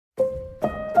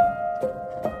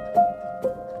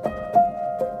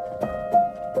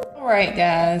right,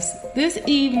 guys, this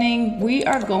evening we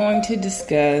are going to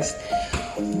discuss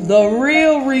the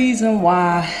real reason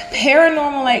why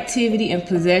paranormal activity and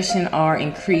possession are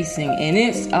increasing. And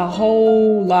it's a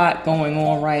whole lot going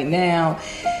on right now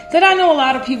that I know a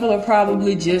lot of people are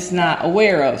probably just not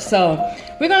aware of. So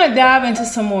we're going to dive into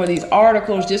some more of these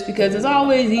articles just because it's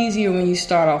always easier when you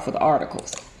start off with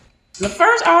articles. The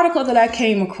first article that I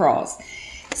came across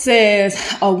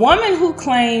says a woman who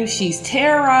claims she's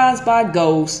terrorized by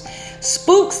ghosts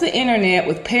spooks the internet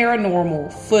with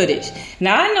paranormal footage.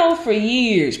 Now, I know for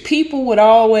years people would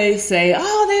always say,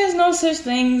 oh, there's no such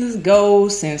thing as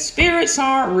ghosts and spirits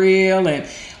aren't real. And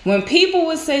when people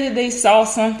would say that they saw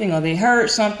something or they heard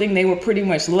something, they were pretty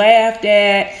much laughed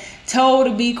at, told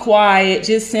to be quiet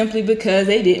just simply because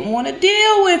they didn't want to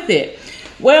deal with it.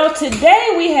 Well,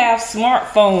 today we have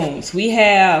smartphones. We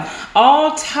have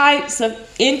all types of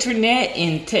internet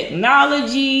and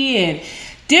technology and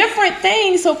different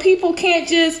things, so people can't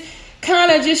just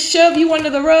kind of just shove you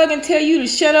under the rug and tell you to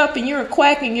shut up and you're a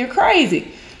quack and you're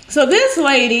crazy. So this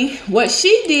lady, what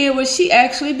she did was she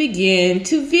actually began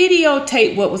to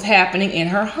videotape what was happening in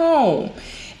her home.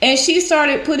 And she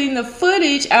started putting the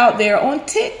footage out there on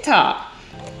TikTok.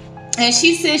 And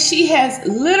she says she has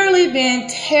literally been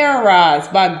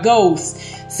terrorized by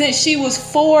ghosts since she was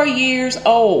 4 years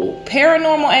old.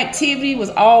 Paranormal activity was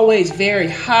always very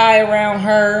high around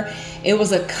her. It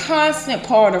was a constant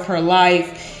part of her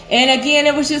life. And again,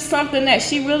 it was just something that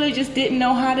she really just didn't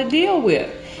know how to deal with.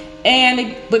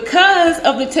 And because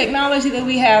of the technology that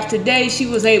we have today, she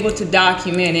was able to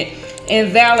document it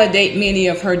and validate many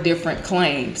of her different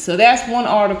claims. So that's one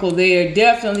article there.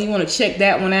 Definitely you want to check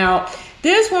that one out.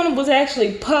 This one was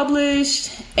actually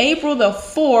published April the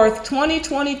 4th,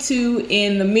 2022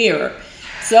 in the Mirror.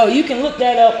 So you can look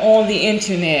that up on the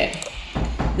internet.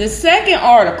 The second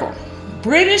article,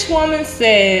 British woman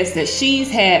says that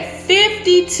she's had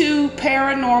 52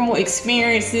 paranormal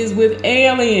experiences with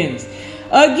aliens.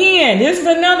 Again, this is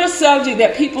another subject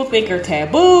that people think are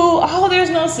taboo. Oh, there's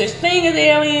no such thing as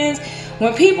aliens.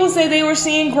 When people say they were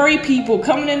seeing gray people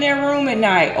coming in their room at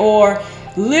night or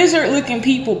lizard-looking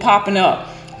people popping up,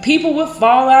 people would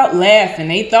fall out laughing.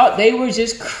 They thought they were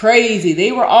just crazy.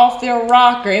 They were off their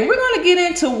rocker. And we're going to get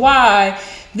into why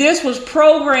this was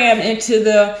programmed into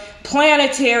the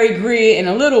planetary grid in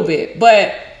a little bit.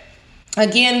 But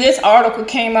again, this article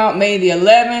came out May the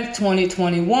 11th,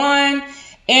 2021.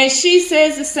 And she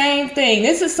says the same thing.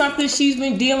 This is something she's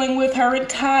been dealing with her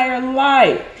entire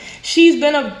life. She's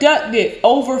been abducted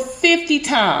over 50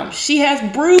 times. She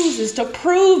has bruises to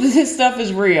prove that this stuff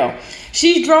is real.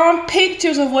 She's drawn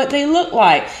pictures of what they look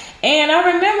like. And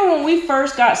I remember when we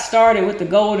first got started with the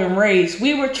Golden Race,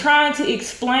 we were trying to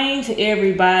explain to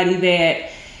everybody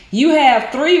that you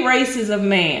have 3 races of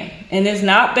man. And it's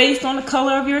not based on the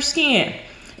color of your skin.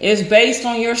 It's based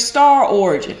on your star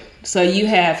origin. So you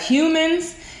have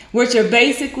humans, which are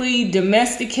basically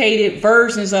domesticated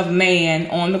versions of man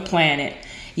on the planet.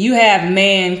 You have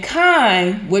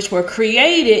mankind, which were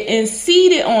created and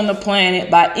seeded on the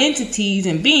planet by entities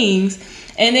and beings.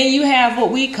 And then you have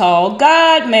what we call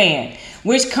God-man,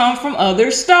 which come from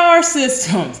other star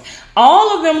systems.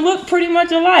 All of them look pretty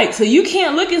much alike. So you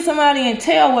can't look at somebody and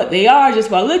tell what they are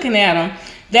just by looking at them.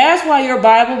 That's why your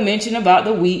Bible mentioned about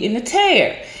the wheat and the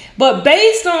tare. But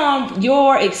based on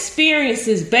your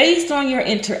experiences, based on your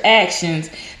interactions,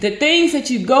 the things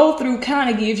that you go through kind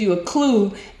of gives you a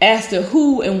clue as to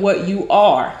who and what you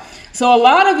are. So a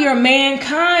lot of your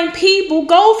mankind people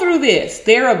go through this.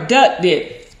 They're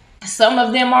abducted. Some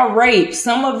of them are raped.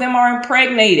 Some of them are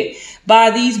impregnated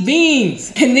by these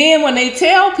beings. And then when they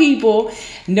tell people,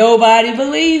 nobody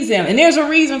believes them. And there's a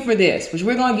reason for this, which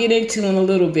we're going to get into in a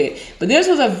little bit. But this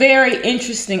was a very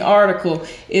interesting article.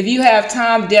 If you have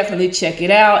time, definitely check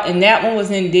it out. And that one was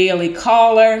in Daily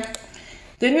Caller.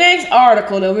 The next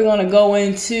article that we're going to go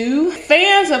into,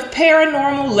 fans of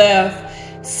paranormal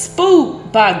left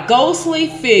spooked by ghostly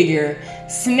figure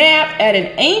snapped at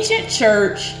an ancient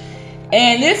church.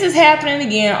 And this is happening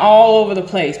again all over the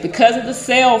place because of the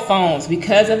cell phones,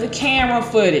 because of the camera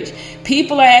footage.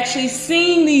 People are actually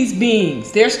seeing these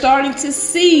beings. They're starting to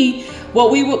see what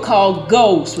we would call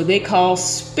ghosts, what they call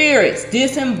spirits,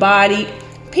 disembodied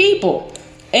people.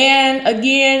 And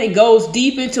again, it goes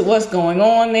deep into what's going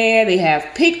on there. They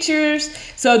have pictures,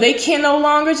 so they can no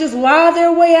longer just lie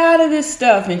their way out of this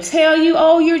stuff and tell you,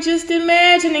 oh, you're just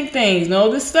imagining things. No,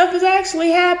 this stuff is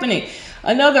actually happening.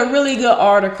 Another really good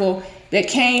article that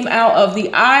came out of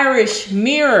the Irish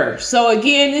Mirror. So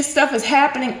again, this stuff is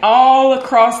happening all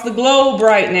across the globe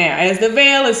right now as the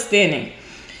veil is thinning.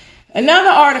 Another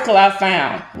article I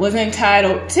found was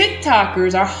entitled,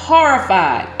 TikTokers are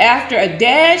horrified after a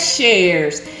dad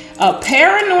shares a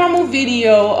paranormal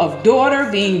video of daughter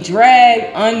being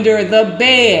dragged under the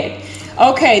bed.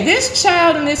 Okay, this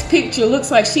child in this picture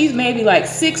looks like she's maybe like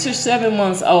 6 or 7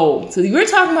 months old. So we're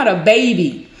talking about a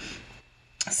baby.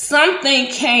 Something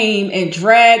came and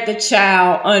dragged the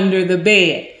child under the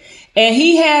bed. And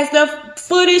he has the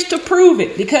footage to prove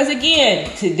it. Because again,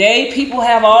 today people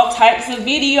have all types of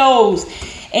videos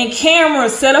and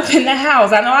cameras set up in the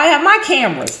house. I know I have my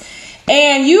cameras.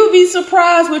 And you'll be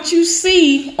surprised what you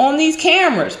see on these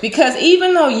cameras. Because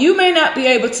even though you may not be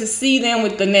able to see them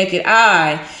with the naked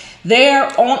eye, they're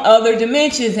on other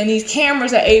dimensions. And these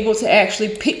cameras are able to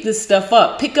actually pick this stuff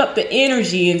up, pick up the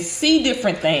energy and see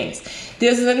different things.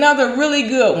 This is another really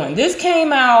good one. This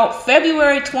came out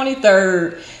February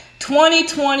 23rd,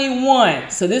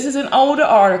 2021. So this is an older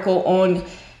article on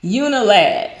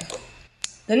Unilad.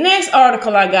 The next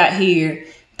article I got here,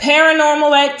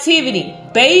 Paranormal Activity.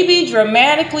 Baby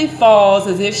dramatically falls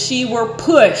as if she were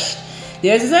pushed.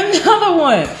 This is another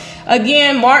one.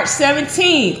 Again, March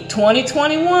 17th,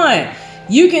 2021.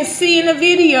 You can see in the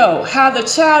video how the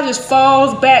child just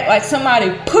falls back like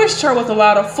somebody pushed her with a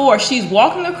lot of force. She's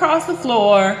walking across the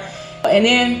floor and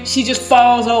then she just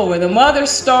falls over. The mother's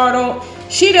startled.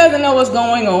 She doesn't know what's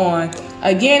going on.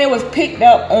 Again, it was picked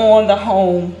up on the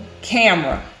home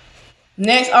camera.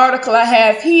 Next article I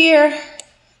have here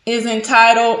is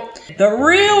entitled, The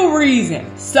Real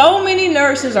Reason So Many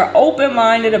Nurses Are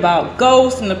Open-Minded About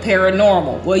Ghosts and the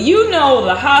Paranormal. Well, you know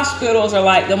the hospitals are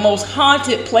like the most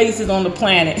haunted places on the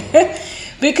planet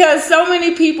because so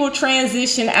many people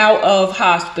transition out of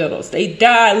hospitals. They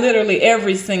die literally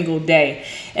every single day.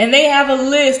 And they have a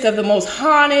list of the most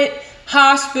haunted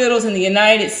hospitals in the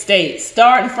United States,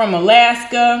 starting from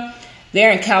Alaska.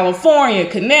 They're in California,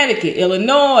 Connecticut,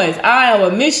 Illinois,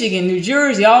 Iowa, Michigan, New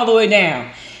Jersey, all the way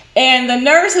down. And the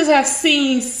nurses have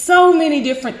seen so many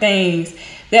different things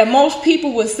that most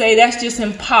people would say that's just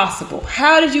impossible.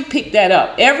 How did you pick that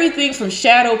up? Everything from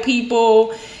shadow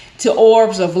people to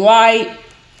orbs of light,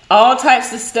 all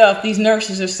types of stuff these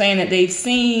nurses are saying that they've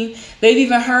seen. They've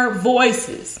even heard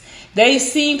voices. They've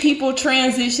seen people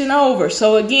transition over.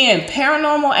 So again,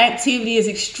 paranormal activity is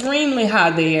extremely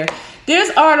high there.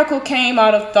 This article came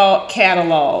out of Thought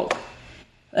Catalog.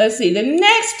 Let's see. The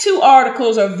next two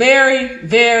articles are very,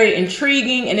 very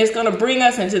intriguing, and it's going to bring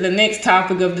us into the next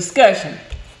topic of discussion.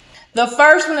 The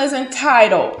first one is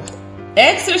entitled,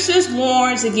 Exorcist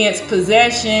Warns Against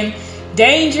Possession,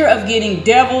 Danger of Getting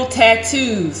Devil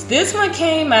Tattoos. This one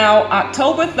came out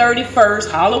October 31st,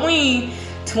 Halloween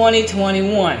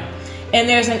 2021. And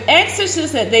there's an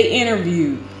exorcist that they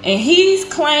interviewed, and he's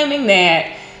claiming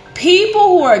that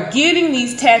people who are getting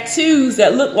these tattoos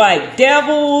that look like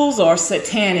devils or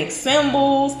satanic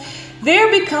symbols,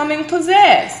 they're becoming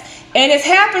possessed. And it's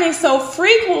happening so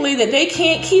frequently that they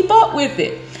can't keep up with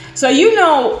it. So you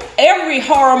know, every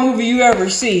horror movie you ever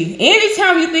see,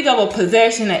 anytime you think of a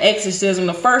possession or exorcism,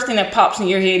 the first thing that pops in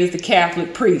your head is the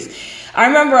Catholic priest. I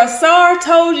remember Asar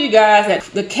told you guys that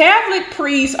the Catholic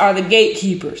priests are the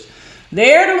gatekeepers.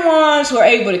 They're the ones who are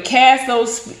able to cast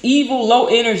those evil low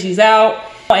energies out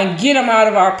and get them out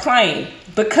of our plane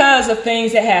because of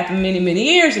things that happened many, many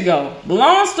years ago.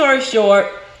 Long story short,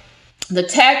 the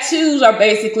tattoos are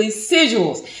basically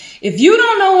sigils. If you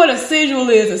don't know what a sigil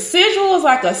is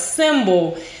like a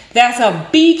symbol that's a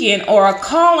beacon or a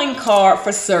calling card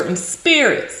for certain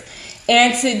spirits.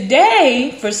 And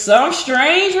today, for some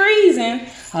strange reason,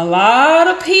 a lot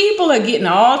of people are getting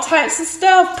all types of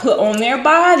stuff put on their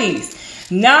bodies,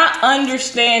 not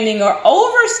understanding or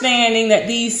overstanding that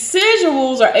these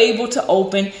sigils are able to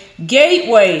open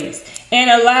gateways and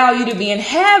allow you to be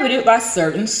inhabited by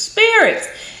certain spirits.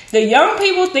 The young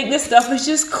people think this stuff is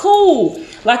just cool.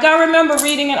 Like I remember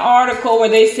reading an article where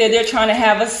they said they're trying to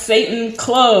have a Satan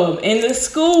club in the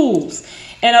schools.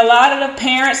 And a lot of the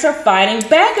parents are fighting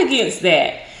back against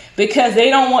that because they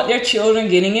don't want their children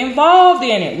getting involved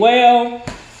in it. Well,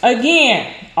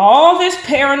 again, all this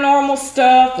paranormal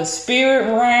stuff, the spirit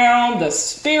realm, the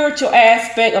spiritual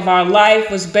aspect of our life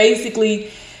was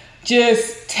basically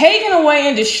just taken away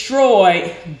and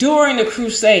destroyed during the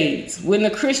Crusades. When the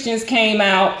Christians came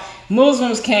out,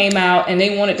 Muslims came out, and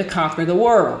they wanted to conquer the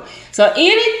world. So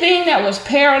anything that was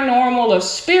paranormal or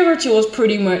spiritual was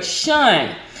pretty much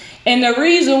shunned. And the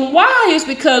reason why is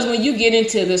because when you get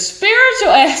into the spiritual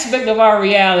aspect of our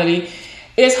reality,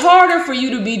 it's harder for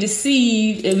you to be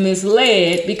deceived and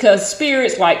misled because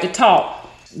spirits like to talk.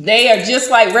 They are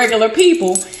just like regular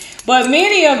people, but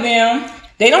many of them,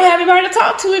 they don't have anybody to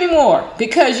talk to anymore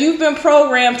because you've been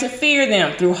programmed to fear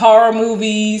them through horror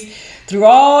movies, through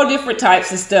all different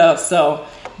types of stuff. So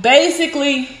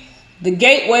basically, the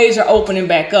gateways are opening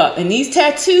back up. And these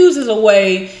tattoos is a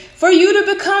way for you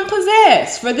to become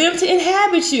possessed, for them to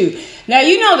inhabit you. Now,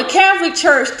 you know, the Catholic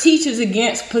Church teaches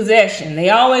against possession. They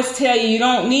always tell you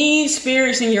don't need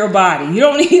spirits in your body. You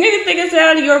don't need anything that's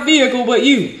out of your vehicle but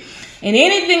you. And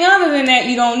anything other than that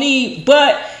you don't need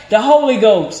but the Holy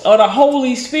Ghost or the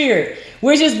Holy Spirit,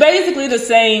 which is basically the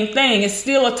same thing. It's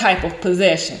still a type of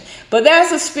possession. But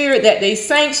that's a spirit that they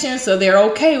sanction, so they're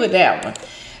okay with that one.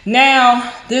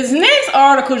 Now, this next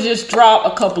article just dropped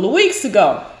a couple of weeks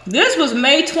ago. This was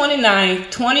May 29th,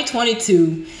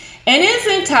 2022, and it's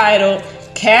entitled,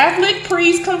 Catholic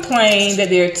Priests Complain That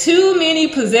There Are Too Many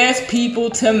Possessed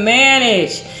People to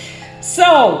Manage.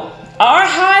 So, our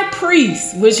high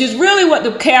priest, which is really what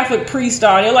the Catholic priests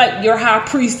are, they're like your high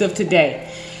priest of today.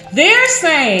 They're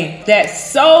saying that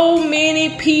so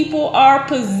many people are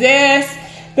possessed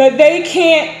that they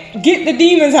can't get the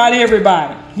demons out of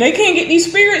everybody. They can't get these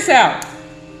spirits out.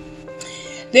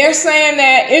 They're saying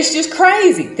that it's just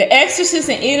crazy. The exorcists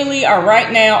in Italy are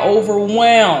right now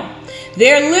overwhelmed.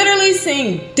 They're literally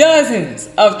seeing dozens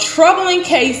of troubling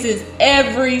cases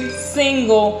every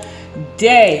single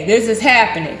day. This is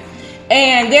happening.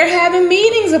 And they're having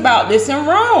meetings about this in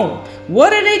Rome.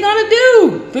 What are they going to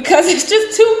do? Because it's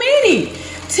just too many.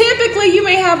 Typically, you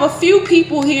may have a few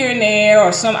people here and there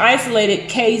or some isolated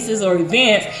cases or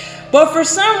events. But for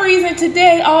some reason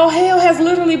today, all hell has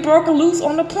literally broken loose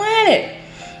on the planet.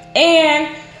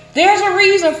 And there's a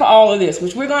reason for all of this,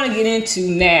 which we're going to get into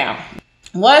now.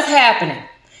 What's happening?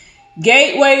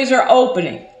 Gateways are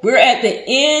opening. We're at the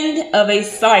end of a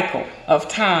cycle of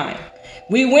time.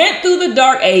 We went through the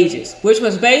Dark Ages, which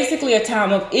was basically a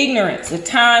time of ignorance, a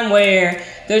time where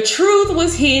the truth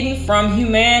was hidden from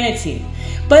humanity.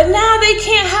 But now they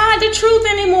can't hide the truth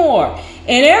anymore.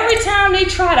 And every time they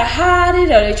try to hide it,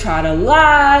 or they try to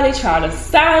lie, they try to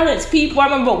silence people. I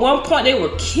remember at one point they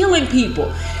were killing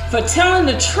people for telling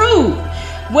the truth.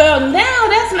 Well, now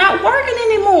that's not working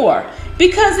anymore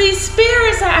because these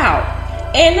spirits are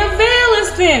out and the veil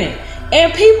is thinning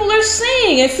and people are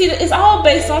seeing. And see, it's all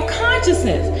based on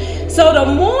consciousness. So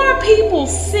the more people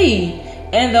see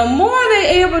and the more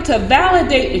they're able to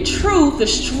validate the truth, the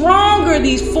stronger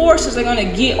these forces are going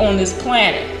to get on this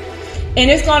planet. And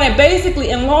it's going to basically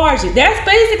enlarge it. That's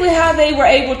basically how they were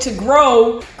able to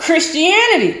grow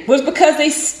Christianity, was because they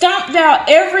stomped out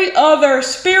every other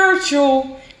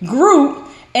spiritual group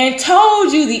and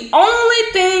told you the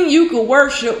only thing you could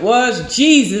worship was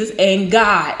Jesus and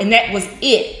God. And that was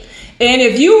it. And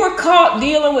if you were caught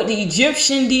dealing with the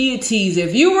Egyptian deities,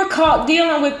 if you were caught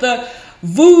dealing with the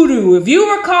voodoo, if you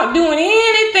were caught doing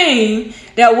anything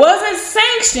that wasn't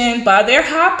sanctioned by their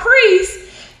high priest,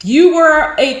 you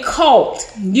were a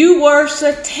cult. You were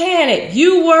satanic.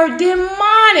 You were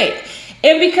demonic.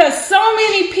 And because so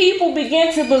many people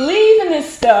began to believe in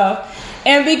this stuff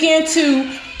and began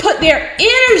to put their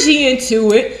energy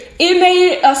into it, it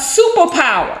made it a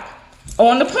superpower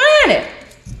on the planet.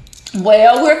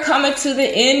 Well, we're coming to the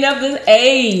end of the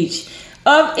age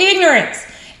of ignorance.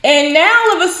 And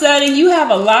now all of a sudden you have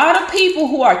a lot of people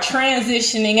who are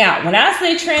transitioning out. When I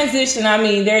say transition, I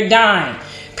mean they're dying.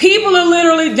 People are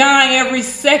literally dying every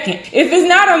second. If it's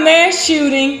not a mass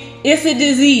shooting, it's a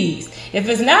disease. If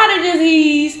it's not a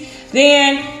disease,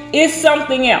 then it's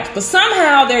something else. But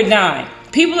somehow they're dying.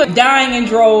 People are dying in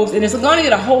droves, and it's going to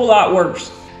get a whole lot worse.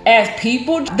 As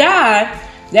people die,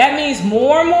 that means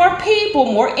more and more people,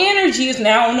 more energy is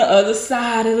now on the other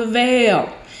side of the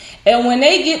veil. And when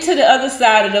they get to the other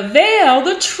side of the veil,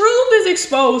 the truth is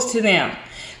exposed to them.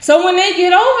 So when they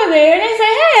get over there, they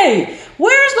say, hey,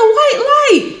 where's the white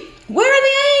light? Where are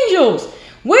the angels?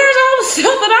 Where's all the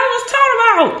stuff that I was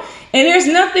taught about? And there's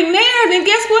nothing there. Then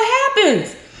guess what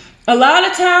happens? A lot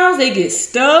of times they get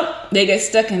stuck. They get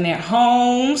stuck in their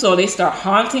homes, or they start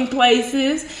haunting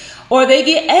places, or they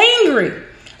get angry.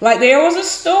 Like there was a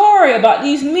story about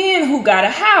these men who got a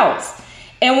house.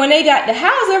 And when they got the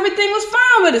house, everything was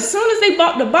fine. But as soon as they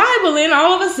brought the Bible in,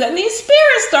 all of a sudden these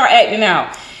spirits start acting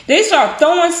out. They start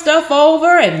throwing stuff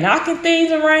over and knocking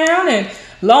things around. And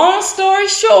long story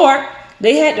short,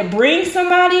 they had to bring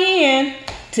somebody in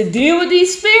to deal with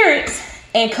these spirits.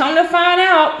 And come to find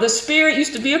out, the spirit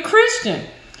used to be a Christian.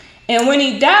 And when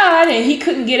he died and he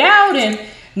couldn't get out and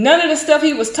none of the stuff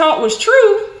he was taught was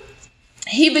true,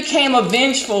 he became a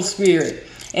vengeful spirit.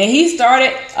 And he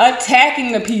started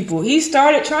attacking the people. He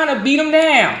started trying to beat them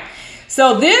down.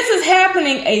 So this is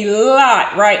happening a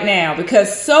lot right now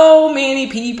because so many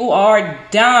people are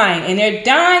dying, and they're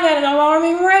dying at an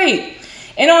alarming rate.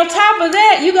 And on top of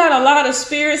that, you got a lot of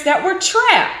spirits that were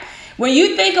trapped. When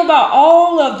you think about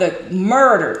all of the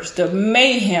murders, the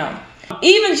mayhem,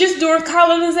 Even just during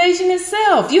colonization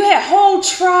itself, you had whole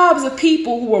tribes of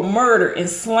people who were murdered and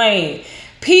slain.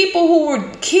 People who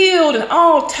were killed in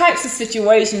all types of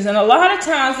situations. And a lot of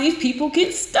times these people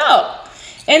get stuck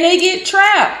and they get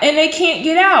trapped and they can't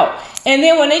get out. And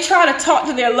then when they try to talk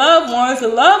to their loved ones, the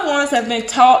loved ones have been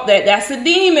taught that that's a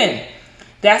demon.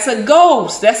 That's a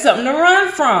ghost. That's something to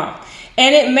run from.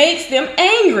 And it makes them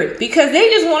angry because they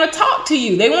just want to talk to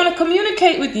you. They want to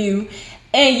communicate with you.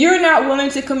 And you're not willing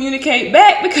to communicate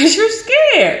back because you're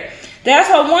scared. That's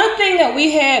why one thing that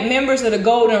we had members of the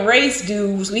Golden Race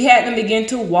do was we had them begin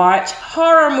to watch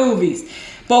horror movies.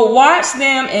 But watch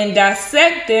them and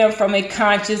dissect them from a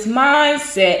conscious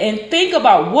mindset and think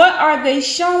about what are they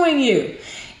showing you.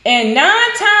 And 9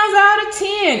 times out of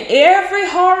 10, every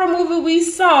horror movie we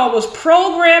saw was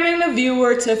programming the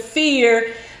viewer to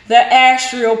fear the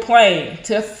astral plane,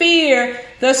 to fear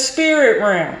the spirit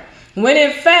realm. When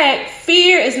in fact,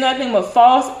 fear is nothing but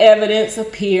false evidence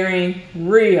appearing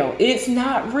real. It's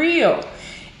not real.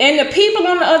 And the people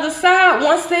on the other side,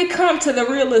 once they come to the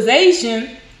realization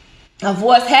of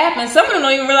what's happened, some of them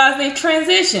don't even realize they've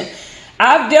transitioned.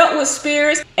 I've dealt with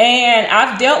spirits and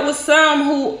I've dealt with some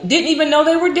who didn't even know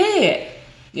they were dead.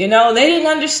 You know, they didn't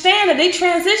understand that they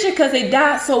transitioned because they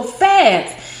died so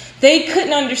fast. They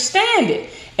couldn't understand it.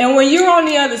 And when you're on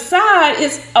the other side,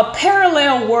 it's a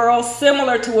parallel world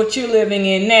similar to what you're living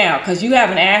in now. Because you have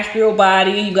an astral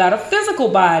body, you got a physical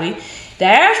body. The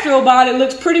astral body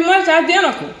looks pretty much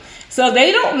identical. So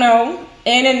they don't know.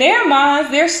 And in their minds,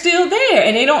 they're still there.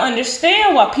 And they don't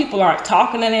understand why people aren't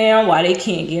talking to them, why they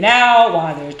can't get out,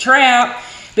 why they're trapped.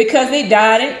 Because they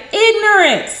died in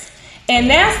ignorance. And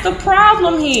that's the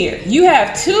problem here. You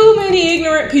have too many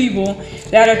ignorant people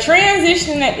that are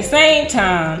transitioning at the same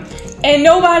time. And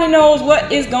nobody knows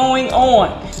what is going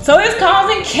on. So it's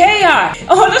causing chaos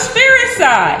on the spirit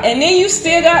side. And then you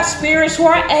still got spirits who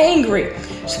are angry.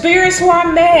 Spirits who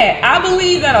are mad. I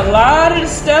believe that a lot of the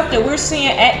stuff that we're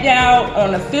seeing act out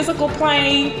on the physical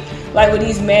plane, like with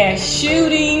these mass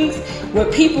shootings,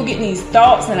 with people getting these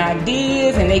thoughts and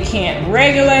ideas and they can't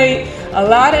regulate, a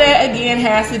lot of that again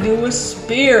has to do with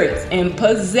spirits and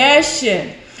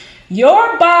possession.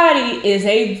 Your body is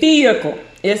a vehicle.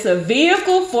 It's a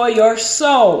vehicle for your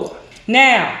soul.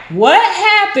 Now, what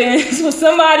happens when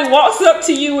somebody walks up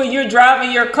to you when you're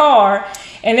driving your car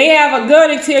and they have a gun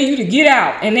and tell you to get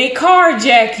out and they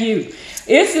carjack you?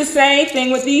 It's the same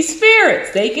thing with these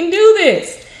spirits. They can do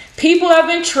this. People have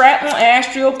been trapped on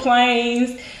astral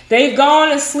planes. They've gone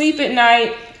to sleep at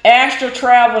night, astral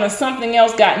travel, and something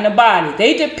else got in the body.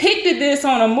 They depicted this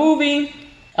on a movie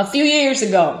a few years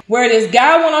ago, where this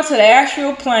guy went onto the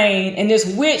astral plane and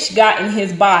this witch got in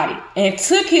his body and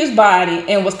took his body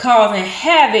and was causing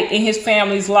havoc in his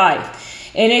family's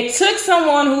life. And it took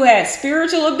someone who had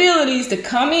spiritual abilities to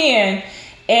come in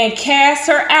and cast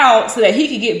her out so that he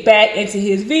could get back into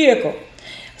his vehicle.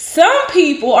 Some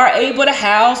people are able to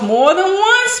house more than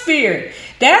one spirit.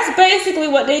 That's basically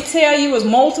what they tell you is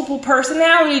multiple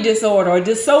personality disorder or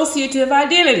dissociative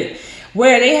identity,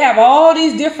 where they have all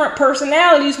these different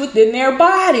personalities within their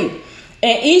body.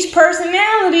 And each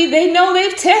personality, they know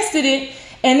they've tested it,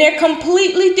 and they're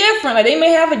completely different. Like they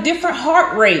may have a different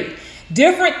heart rate,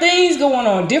 different things going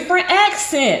on, different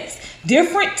accents,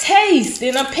 different tastes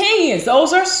and opinions.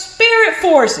 Those are spirit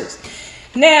forces.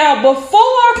 Now,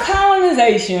 before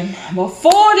colonization,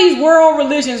 before these world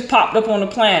religions popped up on the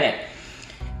planet,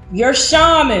 your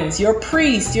shamans, your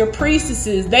priests, your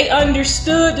priestesses, they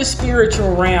understood the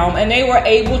spiritual realm and they were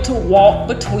able to walk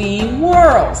between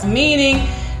worlds, meaning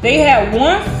they had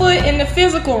one foot in the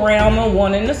physical realm and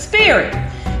one in the spirit.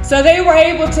 So they were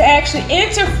able to actually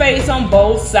interface on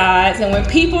both sides. And when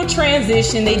people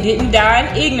transitioned, they didn't die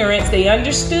in ignorance. They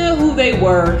understood who they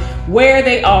were, where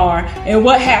they are, and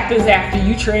what happens after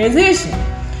you transition.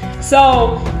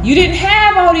 So you didn't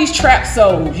have all these trapped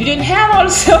souls. You didn't have all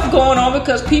this stuff going on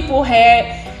because people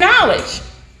had knowledge.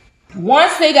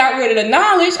 Once they got rid of the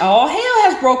knowledge, all hell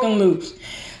has broken loose.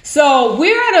 So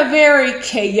we're at a very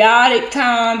chaotic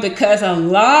time because a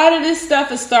lot of this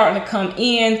stuff is starting to come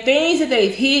in. Things that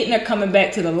they've hidden are coming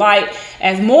back to the light.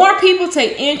 As more people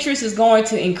take interest, is going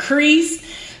to increase.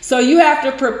 So you have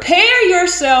to prepare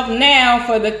yourself now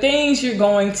for the things you're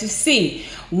going to see.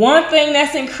 One thing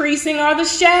that's increasing are the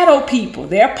shadow people.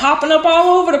 They're popping up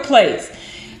all over the place.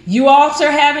 You also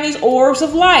are having these orbs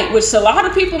of light, which a lot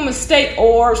of people mistake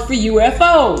orbs for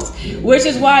UFOs, which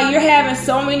is why you're having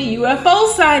so many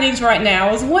UFO sightings right now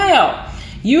as well.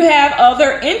 You have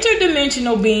other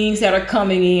interdimensional beings that are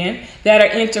coming in, that are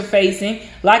interfacing.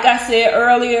 Like I said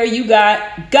earlier, you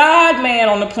got God-man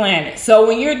on the planet. So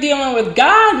when you're dealing with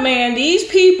God-man, these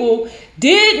people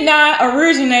did not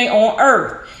originate on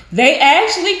Earth. They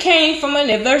actually came from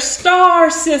another star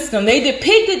system. They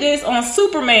depicted this on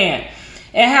Superman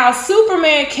and how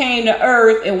Superman came to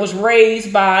Earth and was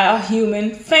raised by a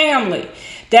human family.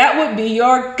 That would be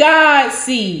your God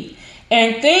seed.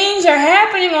 And things are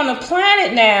happening on the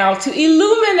planet now to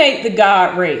illuminate the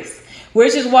God race,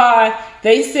 which is why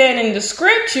they said in the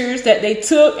scriptures that they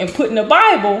took and put in the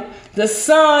Bible, the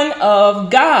Son of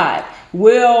God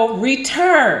will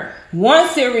return.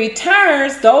 Once it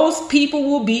returns, those people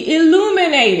will be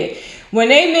illuminated. When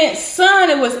they meant son,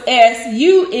 it was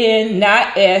S-U-N,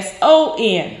 not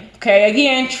S-O-N. Okay,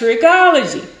 again,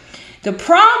 trickology. The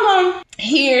problem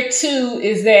here too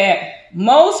is that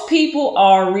most people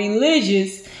are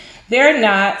religious. They're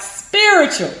not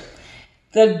spiritual.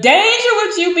 The danger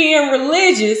with you being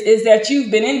religious is that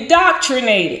you've been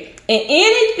indoctrinated. And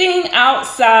anything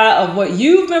outside of what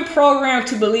you've been programmed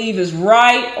to believe is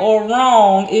right or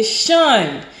wrong is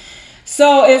shunned.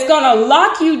 So it's going to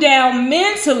lock you down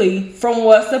mentally from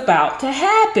what's about to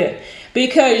happen.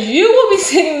 Because you will be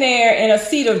sitting there in a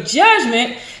seat of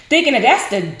judgment thinking that that's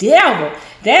the devil,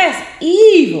 that's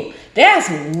evil, that's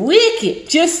wicked.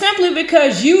 Just simply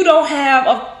because you don't have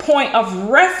a point of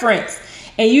reference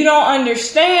and you don't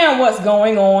understand what's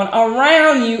going on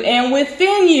around you and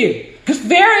within you. It's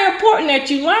very important that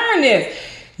you learn this.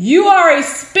 You are a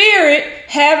spirit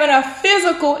having a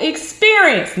physical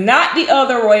experience, not the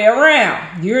other way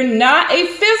around. You're not a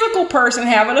physical person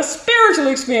having a spiritual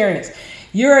experience.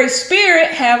 You're a spirit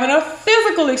having a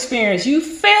physical experience. You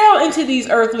fell into these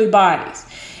earthly bodies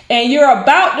and you're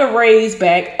about to raise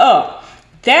back up.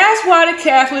 That's why the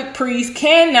Catholic priest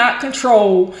cannot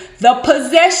control the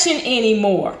possession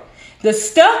anymore. The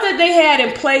stuff that they had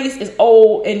in place is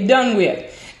old and done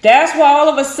with. That's why all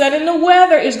of a sudden the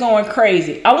weather is going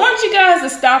crazy. I want you guys to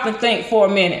stop and think for a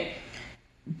minute.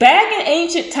 Back in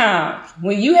ancient times,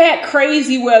 when you had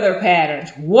crazy weather patterns,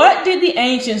 what did the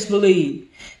ancients believe?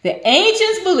 The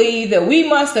ancients believed that we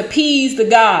must appease the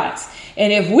gods.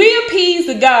 And if we appease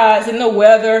the gods, then the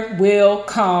weather will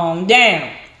calm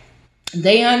down.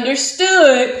 They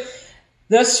understood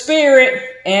the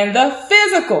spirit and the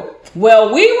physical.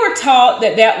 Well, we were taught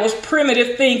that that was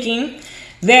primitive thinking,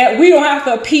 that we don't have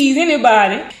to appease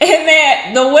anybody, and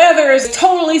that the weather is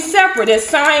totally separate, that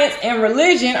science and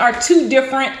religion are two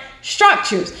different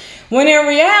structures. When in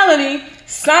reality,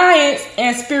 science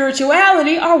and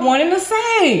spirituality are one and the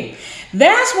same.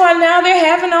 That's why now they're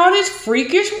having all these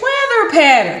freakish weather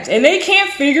patterns, and they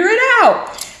can't figure it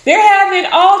out. They're having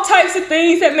all types of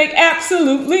things that make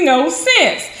absolutely no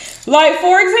sense. Like,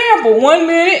 for example, 1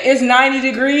 minute is 90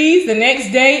 degrees, the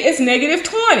next day is negative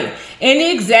 20 in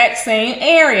the exact same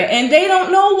area. And they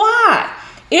don't know why.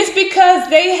 It's because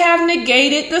they have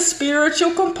negated the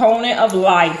spiritual component of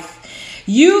life.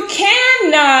 You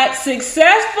cannot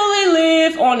successfully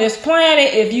live on this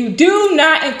planet if you do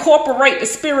not incorporate the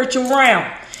spiritual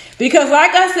realm. Because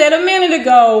like I said a minute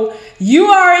ago, you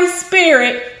are a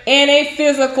spirit in a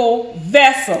physical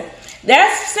vessel.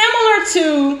 That's similar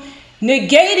to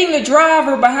negating the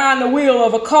driver behind the wheel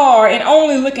of a car and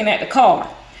only looking at the car.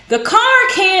 The car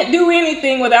can't do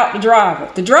anything without the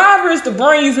driver. The driver is the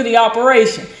brains of the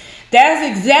operation.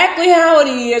 That's exactly how it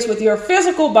is with your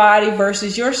physical body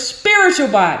versus your spiritual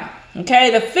body.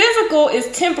 Okay, the physical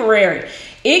is temporary.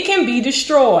 It can be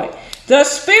destroyed. The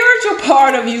spiritual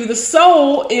part of you, the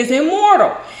soul, is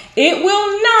immortal. It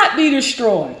will not be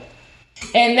destroyed.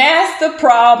 And that's the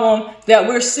problem that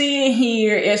we're seeing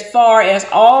here as far as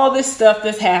all this stuff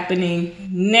that's happening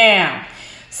now.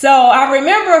 So I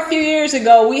remember a few years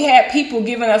ago, we had people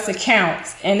giving us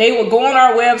accounts, and they would go on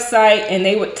our website and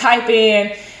they would type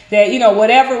in that,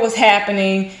 whatever was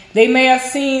happening, they may have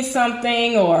seen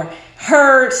something or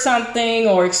heard something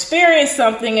or experienced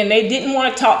something, and they didn't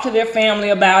want to talk to their family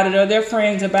about it or their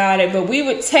friends about it. But we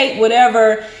would take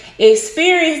whatever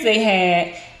experience they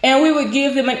had and we would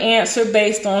give them an answer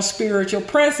based on spiritual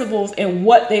principles and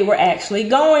what they were actually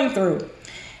going through.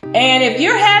 And if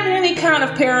you're having any kind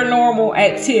of paranormal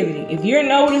activity, if you're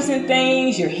noticing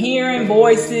things, you're hearing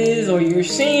voices, or you're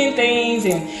seeing things,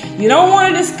 and you don't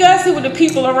want to discuss it with the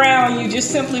people around you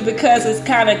just simply because it's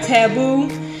kind of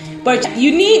taboo, but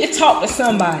you need to talk to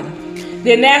somebody,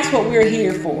 then that's what we're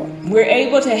here for. We're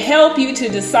able to help you to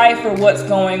decipher what's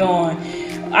going on.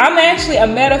 I'm actually a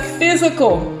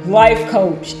metaphysical life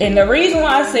coach. And the reason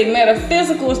why I say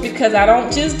metaphysical is because I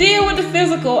don't just deal with the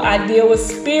physical, I deal with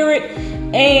spirit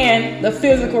and the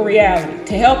physical reality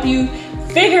to help you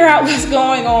figure out what's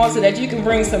going on so that you can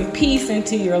bring some peace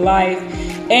into your life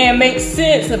and make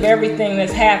sense of everything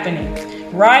that's happening.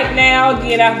 Right now,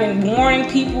 again, I've been warning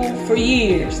people for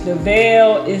years. The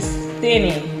veil is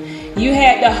thinning. You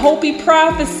had the Hopi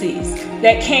prophecies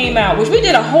that came out, which we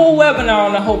did a whole webinar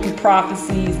on the Hopi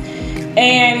prophecies.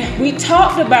 And we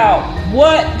talked about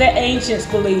what the ancients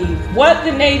believed, what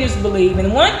the natives believe.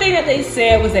 And one thing that they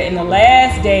said was that in the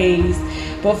last days,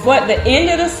 before the end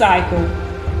of the cycle,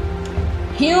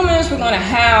 humans were going to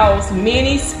house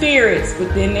many spirits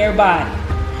within their body.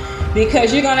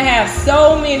 Because you're going to have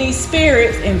so many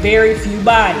spirits in very few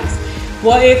bodies.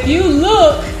 Well, if you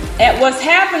look at what's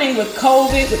happening with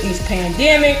COVID, with these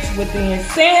pandemics, with the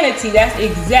insanity, that's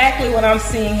exactly what I'm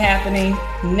seeing happening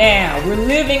now. We're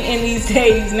living in these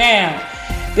days now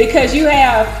because you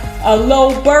have a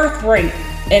low birth rate.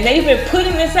 And they've been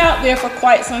putting this out there for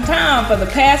quite some time. For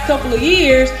the past couple of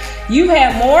years, you've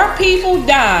had more people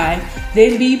die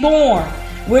than be born,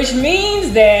 which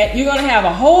means that you're going to have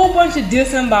a whole bunch of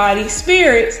disembodied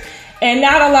spirits and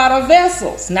not a lot of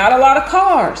vessels, not a lot of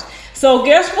cars. So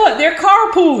guess what? They're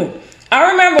carpooling.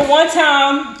 I remember one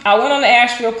time I went on the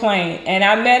astral plane and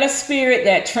I met a spirit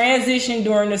that transitioned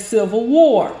during the Civil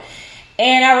War.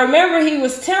 And I remember he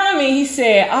was telling me, he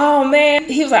said, oh man,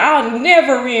 he was like, I'll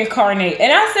never reincarnate.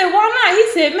 And I said, why not?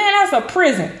 He said, man, that's a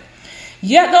prison.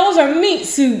 Yeah, those are meat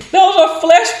suits. Those are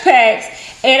flesh packs.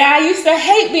 And I used to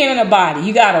hate being in a body.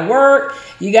 You got to work.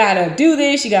 You got to do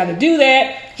this. You got to do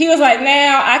that. He was like,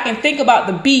 now I can think about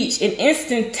the beach and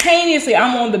instantaneously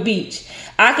I'm on the beach.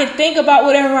 I can think about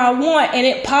whatever I want and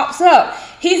it pops up.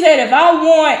 He said, if I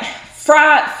want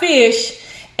fried fish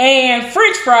and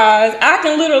French fries, I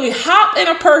can literally hop in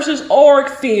a person's auric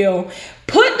field,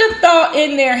 put the thought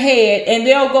in their head, and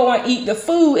they'll go and eat the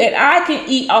food, and I can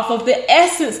eat off of the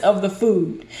essence of the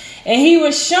food. And he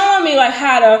was showing me like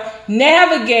how to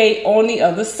navigate on the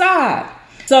other side.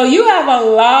 So you have a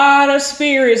lot of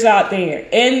spirits out there,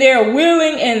 and they're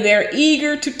willing and they're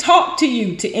eager to talk to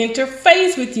you, to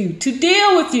interface with you, to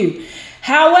deal with you.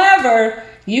 However,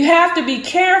 you have to be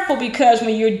careful because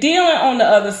when you're dealing on the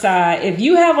other side, if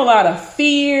you have a lot of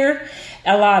fear,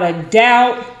 a lot of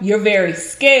doubt, you're very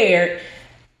scared,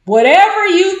 whatever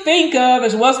you think of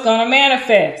is what's going to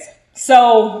manifest.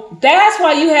 So that's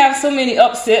why you have so many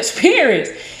upset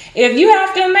spirits. If you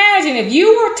have to imagine, if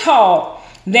you were taught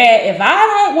that if I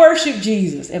don't worship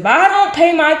Jesus, if I don't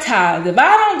pay my tithes, if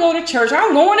I don't go to church,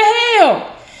 I'm going to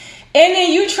hell. And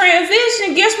then you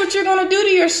transition, guess what you're going to do to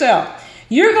yourself?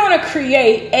 You're going to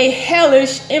create a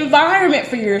hellish environment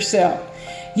for yourself.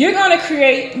 You're going to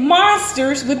create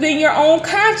monsters within your own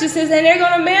consciousness, and they're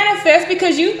going to manifest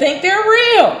because you think they're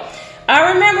real.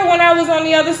 I remember when I was on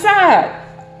the other side,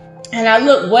 and I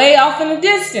looked way off in the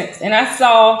distance, and I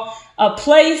saw a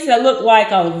place that looked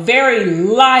like a very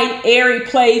light, airy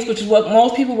place, which is what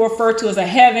most people refer to as a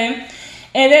heaven.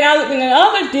 And then I looked in the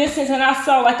other distance, and I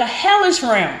saw like a hellish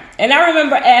realm. And I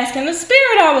remember asking the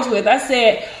spirit I was with, I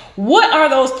said, what are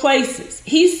those places?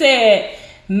 He said,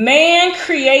 man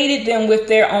created them with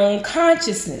their own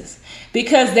consciousness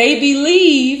because they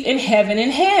believe in heaven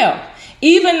and hell,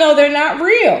 even though they're not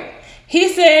real. He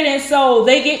said, and so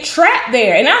they get trapped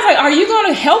there. And I was like, are you going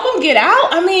to help them get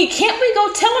out? I mean, can't we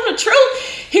go tell them the truth?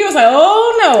 He was like,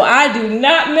 oh no, I do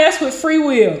not mess with free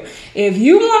will. If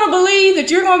you want to believe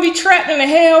that you're going to be trapped in the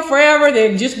hell forever,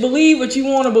 then just believe what you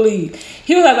want to believe.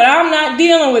 He was like, but I'm not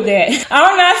dealing with that.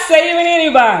 I'm not saving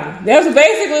anybody. That's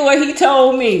basically what he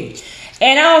told me.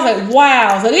 And I was like,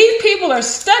 wow. So these people are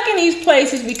stuck in these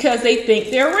places because they think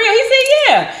they're real. He said,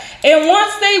 yeah. And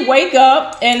once they wake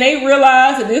up and they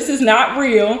realize that this is not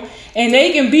real and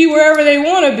they can be wherever they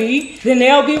want to be, then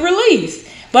they'll be released.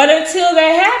 But until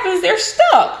that happens, they're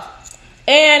stuck.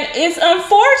 And it's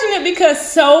unfortunate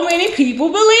because so many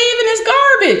people believe in this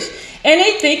garbage and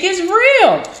they think it's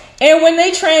real. And when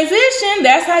they transition,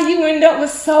 that's how you end up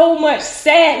with so much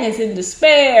sadness and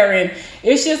despair. And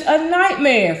it's just a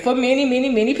nightmare for many, many,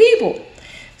 many people.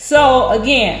 So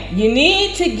again, you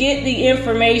need to get the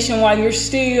information while you're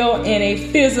still in a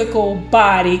physical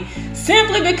body,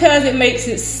 simply because it makes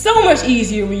it so much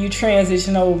easier when you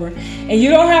transition over. And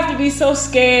you don't have to be so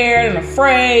scared and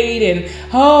afraid and,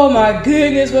 oh my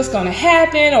goodness, what's going to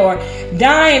happen, or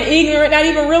dying ignorant, not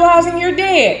even realizing you're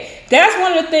dead. That's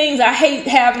one of the things I hate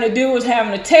having to do, is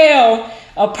having to tell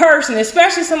a person,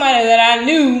 especially somebody that I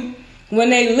knew when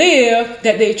they lived,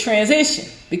 that they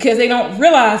transitioned, because they don't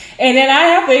realize. And then I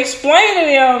have to explain to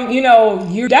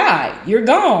them, you died, you're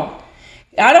gone.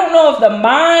 I don't know if the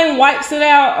mind wipes it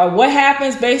out or what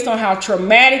happens based on how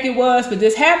traumatic it was, but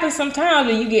this happens sometimes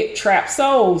when you get trapped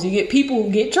souls. You get people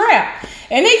who get trapped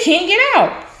and they can't get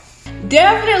out.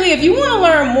 Definitely, if you want to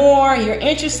learn more, you're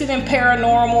interested in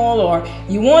paranormal, or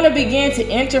you want to begin to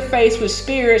interface with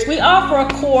spirits, we offer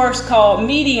a course called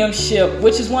Mediumship,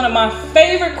 which is one of my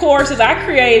favorite courses I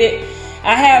created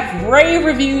I have rave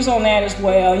reviews on that as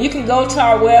well. You can go to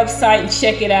our website and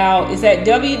check it out. It's at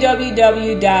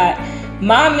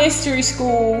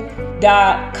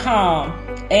www.mymysteryschool.com.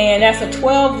 And that's a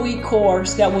 12-week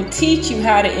course that will teach you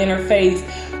how to interface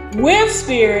with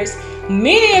spirits.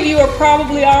 Many of you are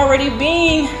probably already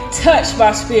being touched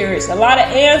by spirits. A lot of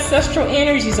ancestral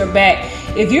energies are back.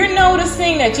 If you're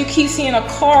noticing that you keep seeing a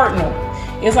cardinal,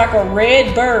 it's like a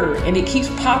red bird and it keeps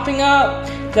popping up,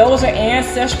 those are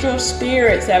ancestral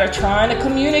spirits that are trying to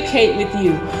communicate with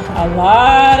you. A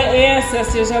lot of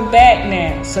ancestors are back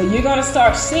now. So you're going to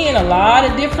start seeing a lot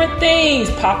of different things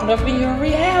popping up in your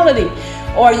reality.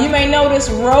 Or you may notice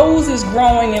roses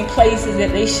growing in places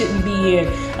that they shouldn't be in.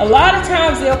 A lot of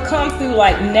times they'll come through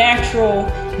like natural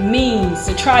means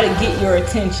to try to get your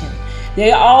attention.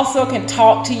 They also can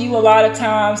talk to you a lot of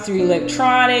times through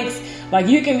electronics. Like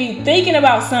you can be thinking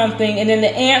about something and then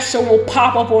the answer will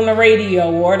pop up on the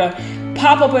radio or to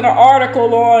pop up in an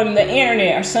article on the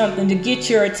internet or something to get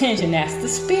your attention. That's the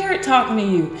spirit talking to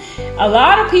you. A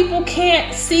lot of people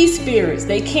can't see spirits.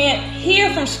 They can't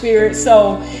hear from spirits,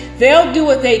 so they'll do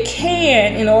what they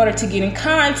can in order to get in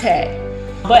contact.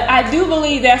 But I do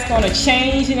believe that's going to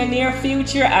change in the near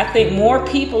future. I think more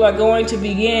people are going to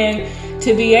begin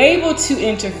to be able to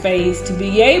interface, to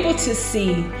be able to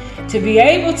see, to be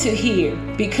able to hear,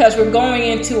 because we're going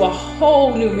into a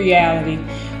whole new reality,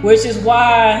 which is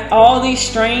why all these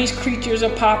strange creatures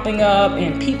are popping up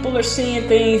and people are seeing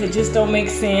things that just don't make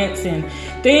sense and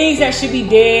things that should be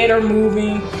dead are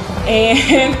moving,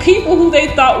 and people who they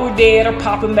thought were dead are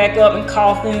popping back up in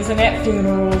coffins and at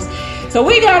funerals. So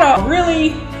we got a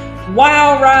really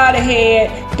wild ride ahead.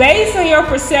 Based on your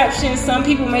perception, some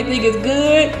people may think it's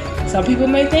good, some people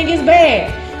may think it's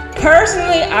bad.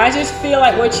 Personally, I just feel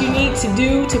like what you need to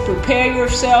do to prepare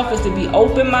yourself is to be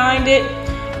open-minded.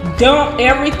 Dump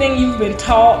everything you've been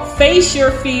taught. Face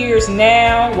your fears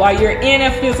now while you're in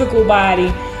a physical body.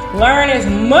 Learn as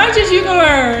much as you can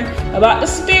learn about the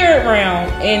spirit realm,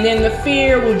 and then the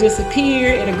fear will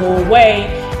disappear, it'll go away,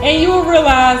 and you will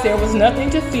realize there was nothing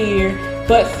to fear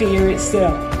but fear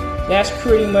itself. That's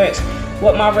pretty much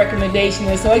what my recommendation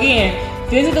is. So again,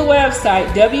 visit the website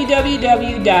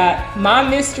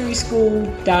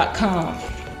www.mymysteryschool.com.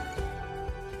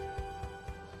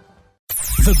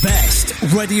 The best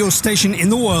radio station in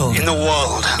the world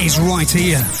is right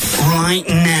here, right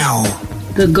now.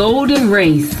 The Golden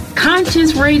Race,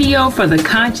 conscious radio for the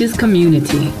conscious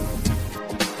community.